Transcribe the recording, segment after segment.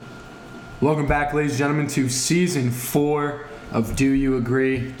Welcome back, ladies and gentlemen, to Season 4 of Do You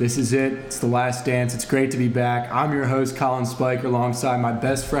Agree? This is it. It's the last dance. It's great to be back. I'm your host, Collin Speicher, alongside my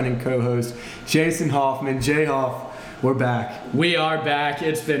best friend and co-host, Jason Hoffman. J-Hoff, we're back. We are back.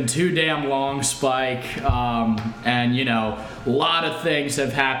 It's been too damn long, Spike. And, a lot of things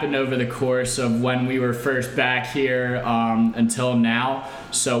have happened over the course of when we were first back here until now.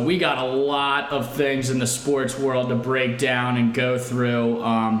 So we got a lot of things in the sports world to break down and go through.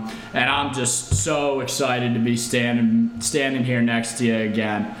 And I'm just so excited to be standing here next to you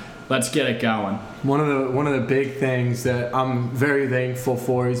again. Let's get it going. One of the big things that I'm very thankful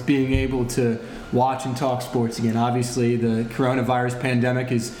for is being able to watch and talk sports again. Obviously, the coronavirus pandemic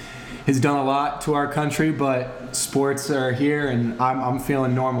has done a lot to our country, but sports are here, and I'm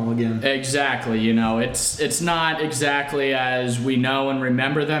feeling normal again. Exactly. It's not exactly as we know and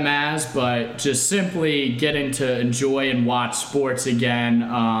remember them as, but just simply getting to enjoy and watch sports again.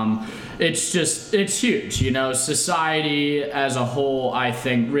 It's huge. Society as a whole, I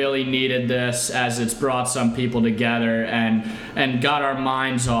think, really needed this, as it's brought some people together and got our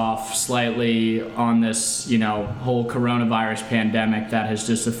minds off slightly on this, whole coronavirus pandemic that has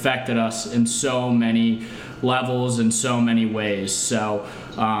just affected us in so many levels in so many ways. So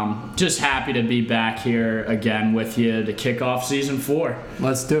just happy to be back here again with you to kick off Season 4.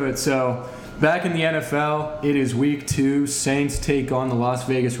 Let's do it. So back in the NFL, it is Week 2. Saints take on the Las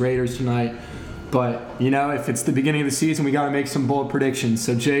Vegas Raiders tonight. But, if it's the beginning of the season, we got to make some bold predictions.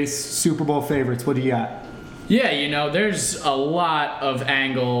 So, Jace, Super Bowl favorites, what do you got? Yeah, there's a lot of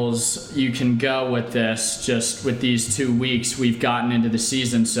angles you can go with this, just with these 2 weeks we've gotten into the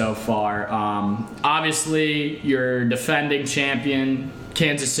season so far. Obviously, your defending champion,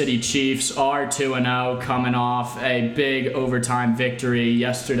 Kansas City Chiefs, are 2-0, coming off a big overtime victory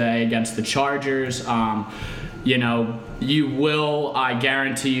yesterday against the Chargers. You will, I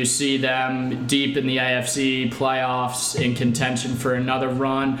guarantee you, see them deep in the AFC playoffs in contention for another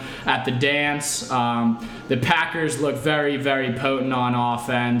run at the dance. The Packers look very, very potent on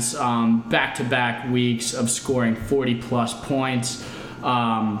offense. Back-to-back weeks of scoring 40-plus points.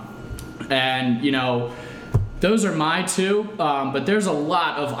 Those are my two, but there's a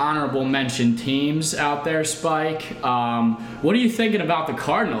lot of honorable mention teams out there, Spike. What are you thinking about the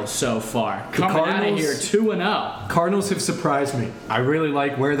Cardinals so far? Coming out of here 2-0. Cardinals have surprised me. I really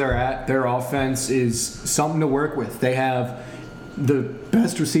like where they're at. Their offense is something to work with. They have the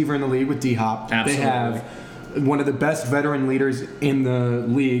best receiver in the league with D-Hop. Absolutely. They have one of the best veteran leaders in the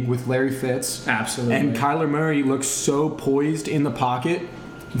league with Larry Fitz. Absolutely. And Kyler Murray looks so poised in the pocket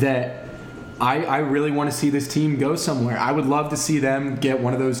that I really want to see this team go somewhere. I would love to see them get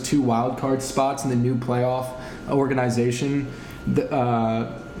one of those 2 wild card spots in the new playoff organization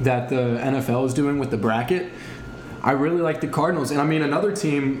that the NFL is doing with the bracket. I really like the Cardinals. And, another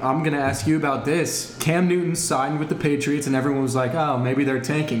team, I'm going to ask you about this. Cam Newton signed with the Patriots, and everyone was like, oh, maybe they're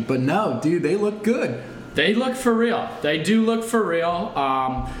tanking. But no, dude, they look good. They look for real. They do look for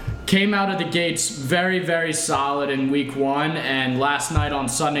real. Came out of the gates very, very solid in Week 1, and last night on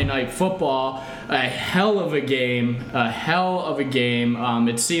Sunday Night Football, a hell of a game.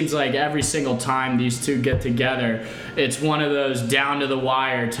 It seems like every single time these two get together, it's one of those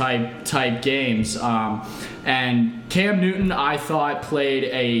down-to-the-wire type games. And Cam Newton, I thought, played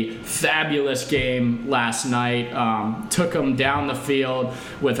a fabulous game last night. Took him down the field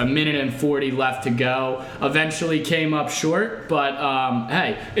with 1:40 left to go. Eventually came up short, but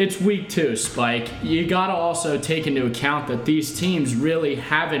hey, it's Week 2, Spike. You got to also take into account that these teams really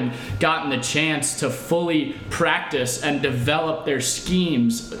haven't gotten the chance to fully practice and develop their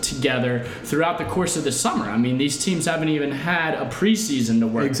schemes together throughout the course of the summer. These teams haven't even had a preseason to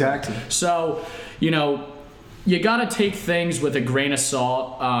work Exactly. with. So, you got to take things with a grain of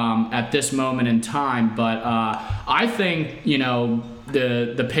salt at this moment in time. But I think,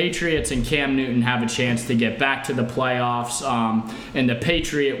 the Patriots and Cam Newton have a chance to get back to the playoffs in the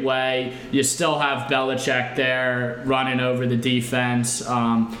Patriot way. You still have Belichick there running over the defense.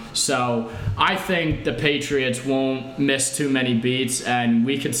 So I think the Patriots won't miss too many beats, and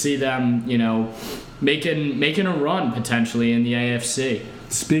we could see them, making a run potentially in the AFC.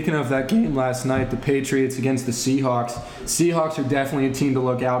 Speaking of that game last night, the Patriots against the Seahawks. Seahawks are definitely a team to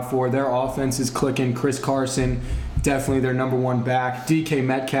look out for. Their offense is clicking. Chris Carson, definitely their number one back. DK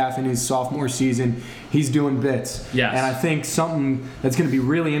Metcalf in his sophomore season, he's doing bits. Yes. And I think something that's going to be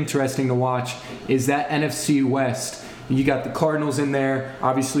really interesting to watch is that NFC West. You got the Cardinals in there.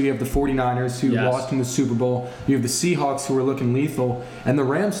 Obviously, you have the 49ers who lost in the Super Bowl. You have the Seahawks who are looking lethal. And the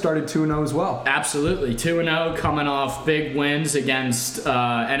Rams started 2-0 as well. Absolutely. 2-0 coming off big wins against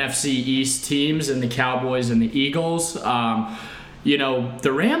NFC East teams and the Cowboys and the Eagles.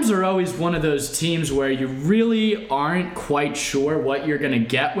 the Rams are always one of those teams where you really aren't quite sure what you're going to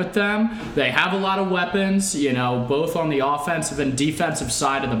get with them. They have a lot of weapons, both on the offensive and defensive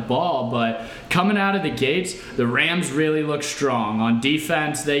side of the ball, but coming out of the gates, the Rams really look strong. On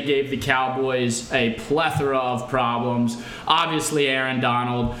defense, they gave the Cowboys a plethora of problems. Obviously, Aaron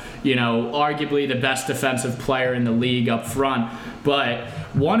Donald, arguably the best defensive player in the league up front, but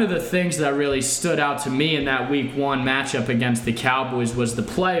one of the things that really stood out to me in that Week 1 matchup against the Cowboys was the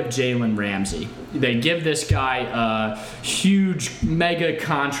play of Jalen Ramsey. They give this guy a huge mega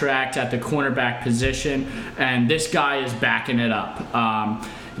contract at the cornerback position, and this guy is backing it up.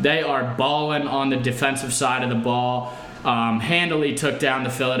 They are balling on the defensive side of the ball. Handily took down the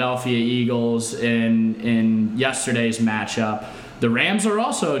Philadelphia Eagles in yesterday's matchup. The Rams are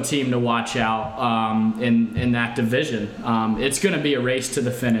also a team to watch out in that division. It's going to be a race to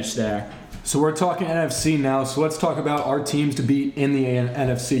the finish there. So we're talking NFC now, so let's talk about our teams to beat in the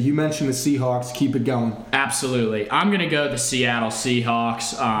NFC. You mentioned the Seahawks. Keep it going. Absolutely. I'm going to go the Seattle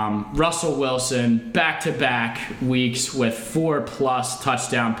Seahawks. Russell Wilson, back-to-back weeks with 4+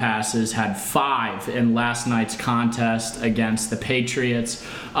 touchdown passes, had 5 in last night's contest against the Patriots.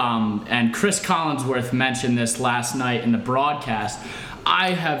 And Chris Collinsworth mentioned this last night in the broadcast.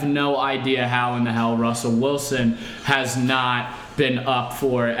 I have no idea how in the hell Russell Wilson has not been up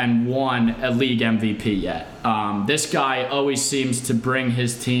for and won a league MVP yet. This guy always seems to bring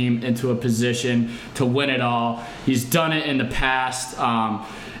his team into a position to win it all. He's done it in the past.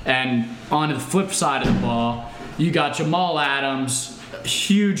 And on the flip side of the ball, you got Jamal Adams,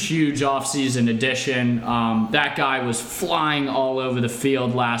 huge offseason addition. That guy was flying all over the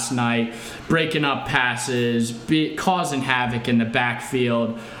field last night, breaking up passes, causing havoc in the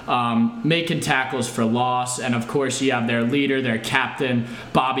backfield, making tackles for loss. And of course, you have their leader, their captain,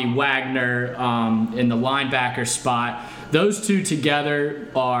 Bobby Wagner, in the linebacker spot. Those two together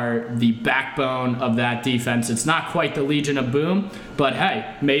are the backbone of that defense. It's not quite the Legion of Boom, but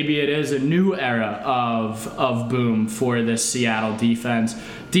hey, maybe it is a new era of boom for this Seattle defense.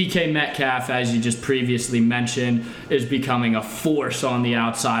 DK Metcalf, as you just previously mentioned, is becoming a force on the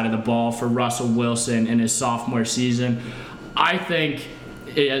outside of the ball for Russell Wilson in his sophomore season. I think,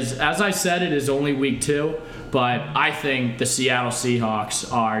 as I said, it is only week 2, but I think the Seattle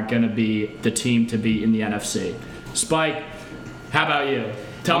Seahawks are going to be the team to beat in the NFC. Spike, how about you?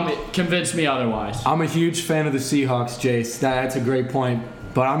 Convince me otherwise. I'm a huge fan of the Seahawks, Jace. That's a great point.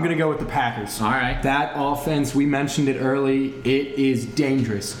 But I'm going to go with the Packers. All right. That offense, we mentioned it early, it is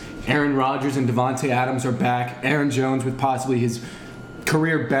dangerous. Aaron Rodgers and Devontae Adams are back. Aaron Jones with possibly his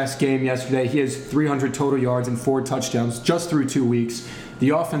career best game yesterday. He has 300 total yards and 4 touchdowns just through 2 weeks. The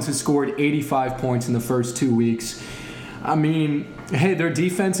offense has scored 85 points in the first 2 weeks. I mean, hey, their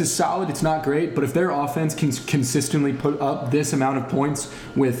defense is solid. It's not great, but if their offense can consistently put up this amount of points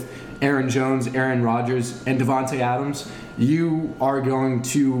with Aaron Jones, Aaron Rodgers, and Devontae Adams, you are going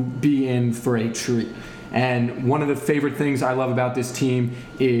to be in for a treat. And one of the favorite things I love about this team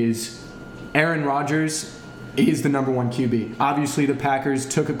is Aaron Rodgers is the number 1 QB. Obviously, the Packers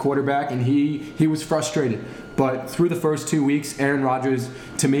took a quarterback, and he was frustrated. But through the first 2 weeks, Aaron Rodgers,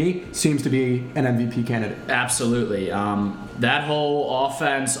 to me, seems to be an MVP candidate. Absolutely. That whole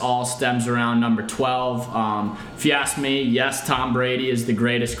offense all stems around number 12. If you ask me, yes, Tom Brady is the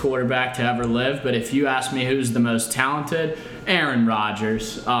greatest quarterback to ever live. But if you ask me who's the most talented, Aaron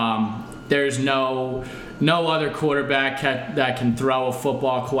Rodgers. There's no other quarterback that can throw a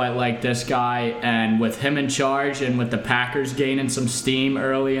football quite like this guy. And with him in charge and with the Packers gaining some steam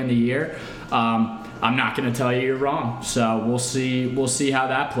early in the year, I'm not going to tell you you're wrong. So we'll see how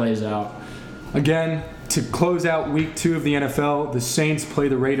that plays out. Again, to close out week 2 of the NFL, the Saints play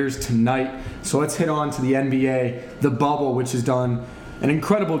the Raiders tonight. So let's hit on to the NBA, the bubble, which has done an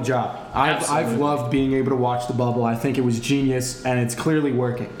incredible job. I've loved being able to watch the bubble. I think it was genius, and it's clearly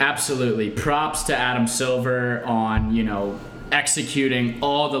working. Absolutely. Props to Adam Silver on, executing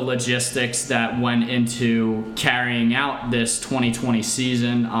all the logistics that went into carrying out this 2020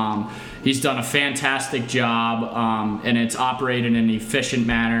 season. He's done a fantastic job, and it's operated in an efficient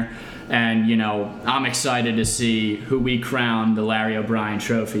manner. And, I'm excited to see who we crown the Larry O'Brien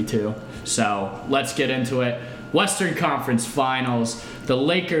Trophy to. So let's get into it. Western Conference Finals. The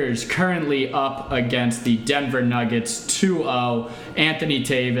Lakers currently up against the Denver Nuggets 2-0. Anthony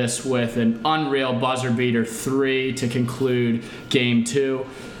Davis with an unreal buzzer beater 3 to conclude Game 2.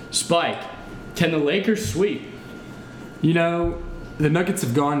 Spike, can the Lakers sweep? The Nuggets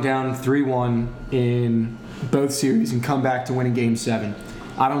have gone down 3-1 in both series and come back to win in Game 7.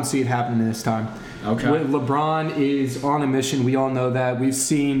 I don't see it happening this time. Okay. LeBron is on a mission. We all know that. We've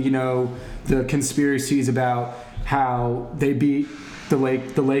seen, the conspiracies about how they beat the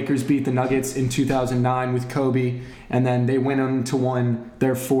Lakers beat the Nuggets in 2009 with Kobe, and then they went on to win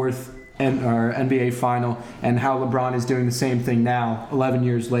their fourth NBA final, and how LeBron is doing the same thing now, 11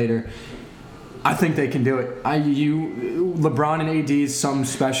 years later. I think they can do it. LeBron and AD is something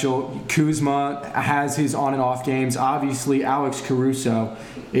special. Kuzma has his on and off games. Obviously, Alex Caruso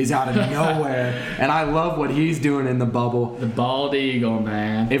is out of nowhere, and I love what he's doing in the bubble. The bald eagle,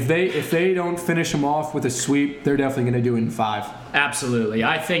 man. If they don't finish him off with a sweep, they're definitely going to do it in 5. Absolutely.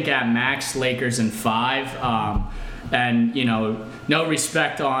 I think at max, Lakers in 5. And, no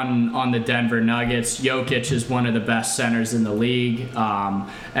respect on the Denver Nuggets. Jokic is one of the best centers in the league.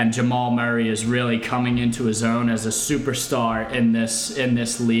 And Jamal Murray is really coming into his own as a superstar in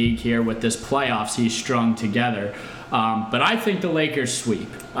this league here with this playoffs he's strung together. But I think the Lakers sweep.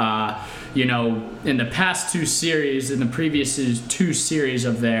 In the past 2 series, in the previous 2 series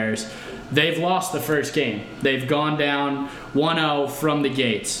of theirs, they've lost the first game. They've gone down 1-0 from the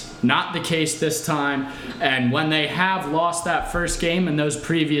gates. Not the case this time. And when they have lost that first game in those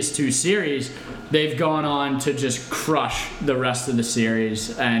previous 2 series, they've gone on to just crush the rest of the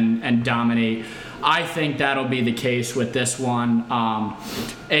series and dominate. I think that'll be the case with this one. AD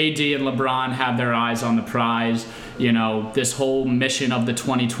and LeBron have their eyes on the prize. This whole mission of the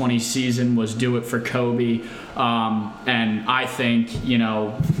 2020 season was do it for Kobe. And I think,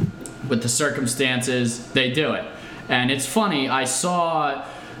 with the circumstances, they do it. And it's funny, I saw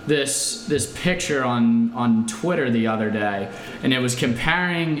this picture on Twitter the other day, and it was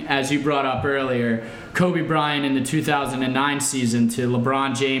comparing, as you brought up earlier, Kobe Bryant in the 2009 season to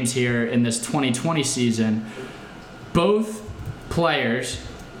LeBron James here in this 2020 season. Both players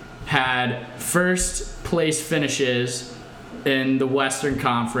had first place finishes in the Western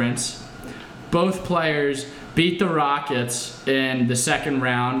Conference. Both players beat the Rockets in the second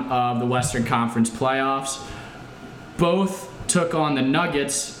round of the Western Conference playoffs. Both took on the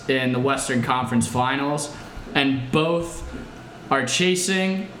Nuggets in the Western Conference Finals, and both are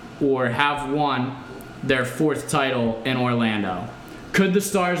chasing or have won their 4th title in Orlando. Could the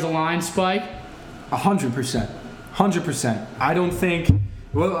stars align, Spike? 100%. 100%. I don't think...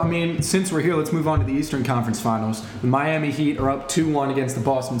 Well, since we're here, let's move on to the Eastern Conference Finals. The Miami Heat are up 2-1 against the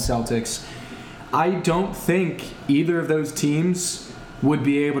Boston Celtics. I don't think either of those teams would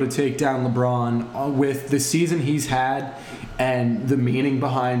be able to take down LeBron with the season he's had and the meaning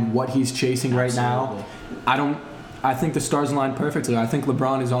behind what he's chasing right now. I think the stars align perfectly. I think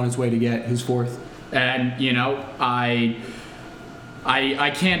LeBron is on his way to get his 4th. And,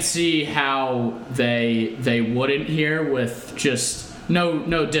 I can't see how they wouldn't here, with just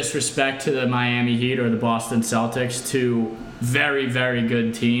no disrespect to the Miami Heat or the Boston Celtics, two very, very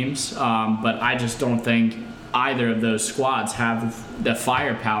good teams. But I just don't think either of those squads have the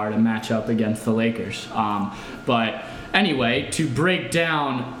firepower to match up against the Lakers. But anyway, to break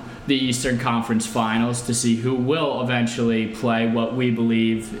down the Eastern Conference Finals to see who will eventually play what we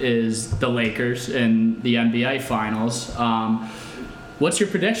believe is the Lakers in the NBA Finals. What's your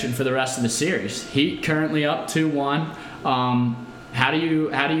prediction for the rest of the series? Heat currently up 2-1. How do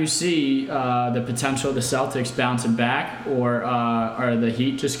you see the potential of the Celtics bouncing back, or are the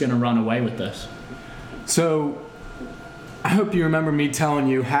Heat just going to run away with this? So, I hope you remember me telling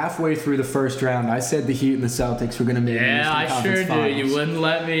you halfway through the first round, I said the Heat and the Celtics were going to be in the Eastern Conference Finals. Yeah, I sure do. You wouldn't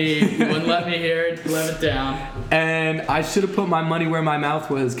let me hear it, let it down. And I should have put my money where my mouth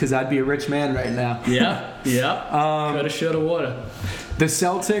was, because I'd be a rich man right now. Yeah. Coulda, shoulda, woulda. The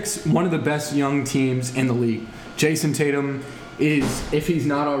Celtics, one of the best young teams in the league. Jason Tatum is, if he's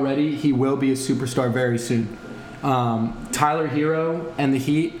not already, he will be a superstar very soon. Tyler Hero and the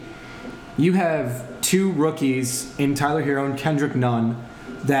Heat, you have 2 rookies in Tyler Hero and Kendrick Nunn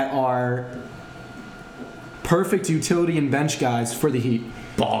that are perfect utility and bench guys for the Heat.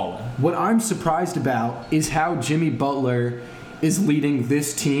 Ballin'. What I'm surprised about is how Jimmy Butler is leading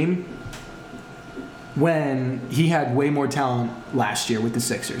this team when he had way more talent last year with the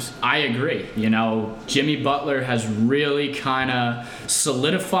Sixers. I agree. Jimmy Butler has really kind of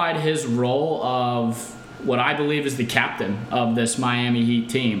solidified his role of what I believe is the captain of this Miami Heat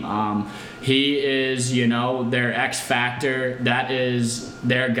team. He is, their X factor. That is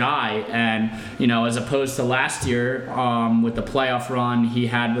their guy. And, as opposed to last year with the playoff run he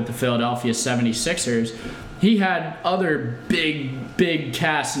had with the Philadelphia 76ers, he had other big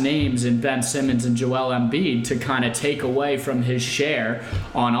cast names in Ben Simmons and Joel Embiid to kind of take away from his share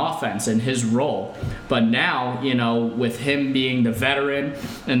on offense and his role. But now, with him being the veteran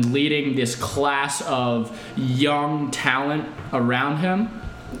and leading this class of young talent around him,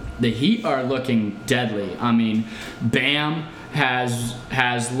 the Heat are looking deadly. Bam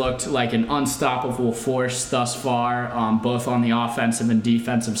has looked like an unstoppable force thus far, both on the offensive and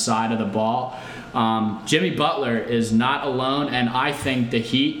defensive side of the ball. Jimmy Butler is not alone, and I think the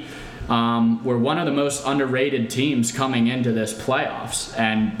Heat were one of the most underrated teams coming into this playoffs,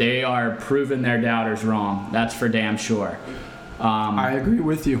 and they are proving their doubters wrong. That's for damn sure. I agree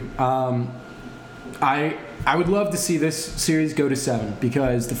with you. I would love to see this series go to 7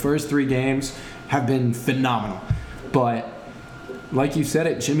 because the first 3 games have been phenomenal. But like you said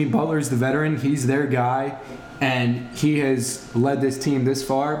it, Jimmy Butler's the veteran. He's their guy, and he has led this team this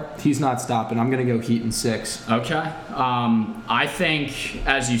far. He's not stopping. I'm going to go Heat in 6. Okay. I think,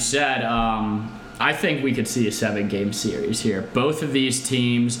 as you said, I think we could see a 7-game series here. Both of these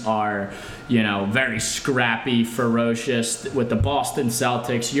teams are, very scrappy, ferocious. With the Boston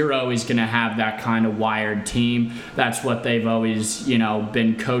Celtics, you're always going to have that kind of wired team. That's what they've always,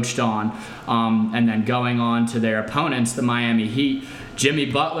 been coached on. And then going on to their opponents, the Miami Heat, Jimmy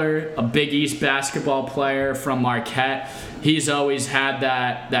Butler, a Big East basketball player from Marquette. He's always had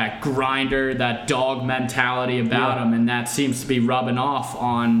that grinder, that dog mentality about him, and that seems to be rubbing off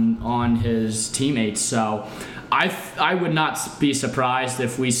on his teammates. So I would not be surprised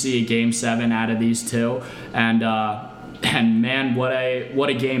if we see a Game 7 out of these two. And man, what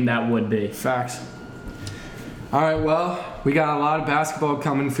a game that would be. Facts. All right, well, we got a lot of basketball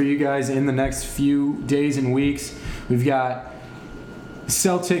coming for you guys in the next few days and weeks. We've got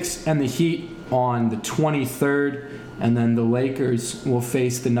Celtics and the Heat on the 23rd, and then the Lakers will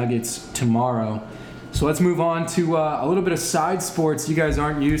face the Nuggets tomorrow. So let's move on to a little bit of side sports. You guys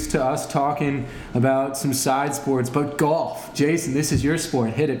aren't used to us talking about some side sports, but golf. Jason, this is your sport.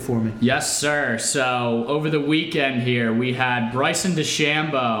 Hit it for me. Yes, sir. So over the weekend here, we had Bryson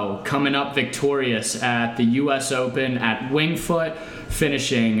DeChambeau coming up victorious at the U.S. Open at Winged Foot,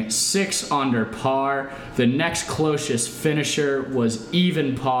 finishing 6 under par. The next closest finisher was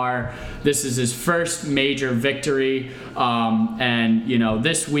even par. This is his first major victory, and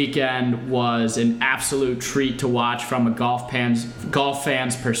this weekend was an absolute treat to watch from a golf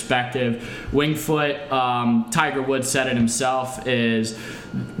fan's perspective. Winged Foot, Tiger Woods said it himself, is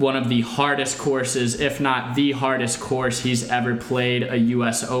one of the hardest courses, if not the hardest course he's ever played a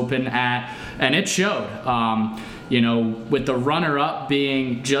U.S. Open at, and it showed. With the runner-up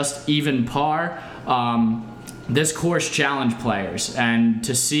being just even par, this course challenged players. And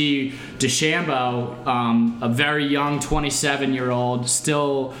to see DeChambeau, a very young 27-year-old,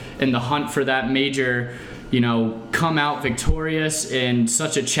 still in the hunt for that major, come out victorious in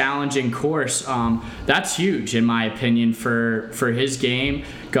such a challenging course, that's huge, in my opinion, for his game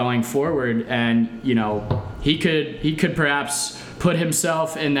going forward. And, he could perhaps put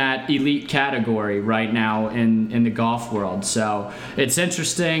himself in that elite category right now in the golf world. So it's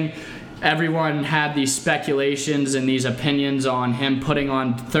interesting. Everyone had these speculations and these opinions on him putting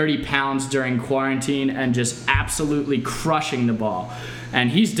on 30 pounds during quarantine and just absolutely crushing the ball.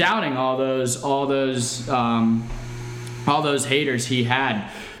 And he's doubting all those haters he had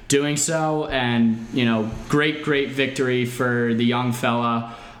doing so. And great victory for the young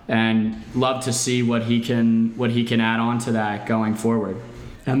fella. And love to see what he can add on to that going forward.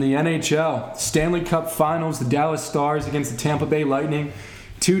 And the NHL Stanley Cup Finals, the Dallas Stars against the Tampa Bay Lightning.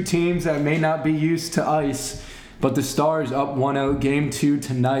 Two teams that may not be used to ice, but the Stars up 1-0, Game 2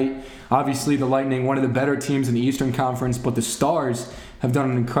 tonight. Obviously, the Lightning, one of the better teams in the Eastern Conference, but the Stars have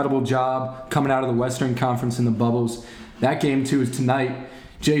done an incredible job coming out of the Western Conference in the bubbles. That Game 2 is tonight.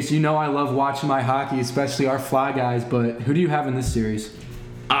 Jace, I love watching my hockey, especially our Fly guys, but who do you have in this series?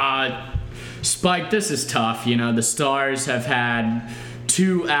 Spike, this is tough. The Stars have had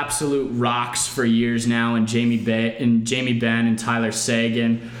two absolute rocks for years now in Jamie Benn and Tyler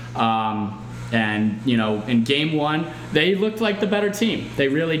Seguin. And in Game 1, they looked like the better team. They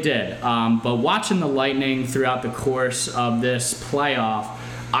really did. But watching the Lightning throughout the course of this playoff,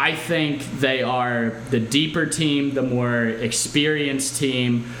 I think they are the deeper team, the more experienced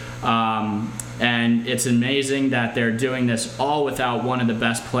team. And it's amazing that they're doing this all without one of the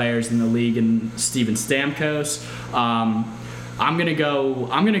best players in the league, in Steven Stamkos. I'm gonna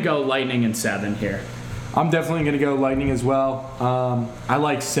go Lightning in 7 here. I'm definitely gonna go Lightning as well. I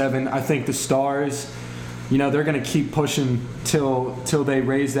like 7. I think the Stars, they're gonna keep pushing till they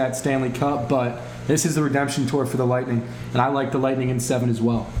raise that Stanley Cup, but this is the redemption tour for the Lightning, and I like the Lightning in 7 as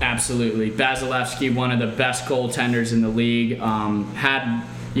well. Absolutely. Vasilevsky, one of the best goaltenders in the league, had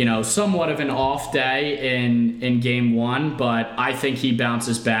somewhat of an off day in Game 1, but I think he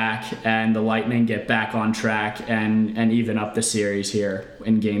bounces back and the Lightning get back on track and even up the series here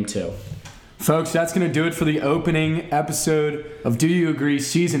in Game 2. Folks, that's going to do it for the opening episode of Do You Agree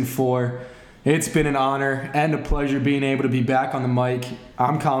Season 4. It's been an honor and a pleasure being able to be back on the mic.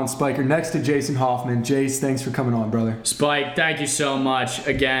 I'm Collin Speicher, next to Jason Hoffman. Jace, thanks for coming on, brother. Spike, thank you so much.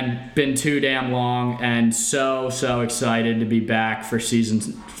 Again, been too damn long, and so excited to be back for season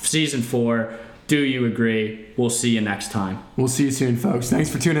 4. Do you agree? We'll see you next time. We'll see you soon, folks.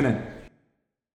 Thanks for tuning in.